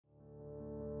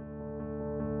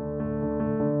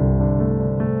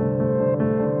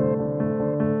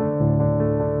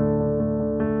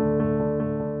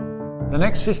The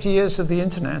next 50 years of the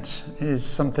internet is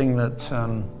something that's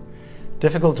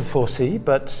difficult to foresee,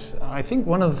 but I think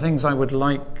one of the things I would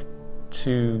like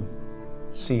to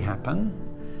see happen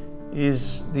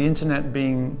is the internet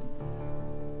being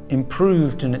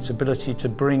improved in its ability to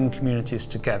bring communities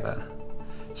together.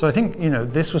 So I think,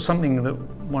 this was something that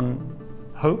one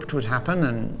hoped would happen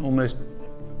and almost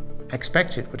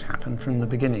expected would happen from the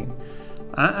beginning.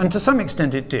 And to some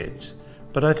extent it did.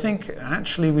 But I think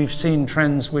actually we've seen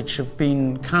trends which have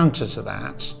been counter to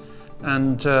that,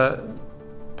 and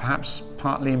perhaps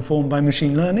partly informed by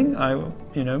machine learning.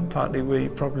 Partly we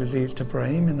probably leave to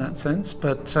blame in that sense.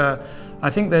 But I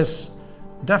think there's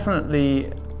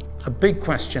definitely a big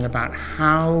question about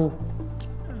how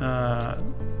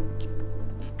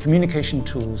communication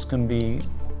tools can be,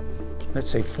 let's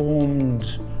say,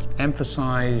 formed,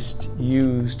 emphasized,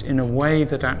 used in a way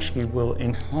that actually will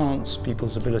enhance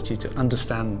people's ability to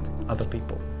understand other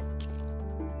people.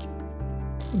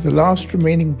 The last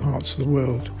remaining parts of the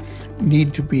world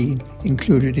need to be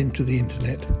included into the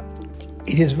internet.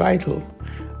 It is vital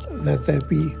that there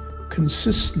be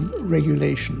consistent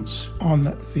regulations on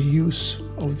the use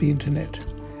of the internet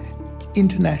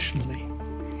internationally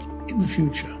in the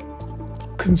future.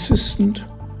 Consistent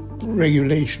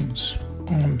regulations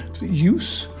on the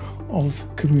use of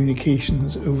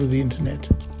communications over the internet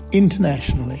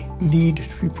internationally need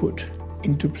to be put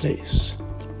into place.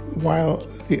 While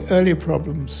the earlier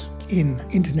problems in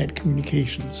internet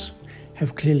communications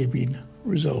have clearly been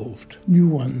resolved, new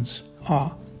ones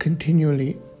are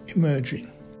continually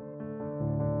emerging.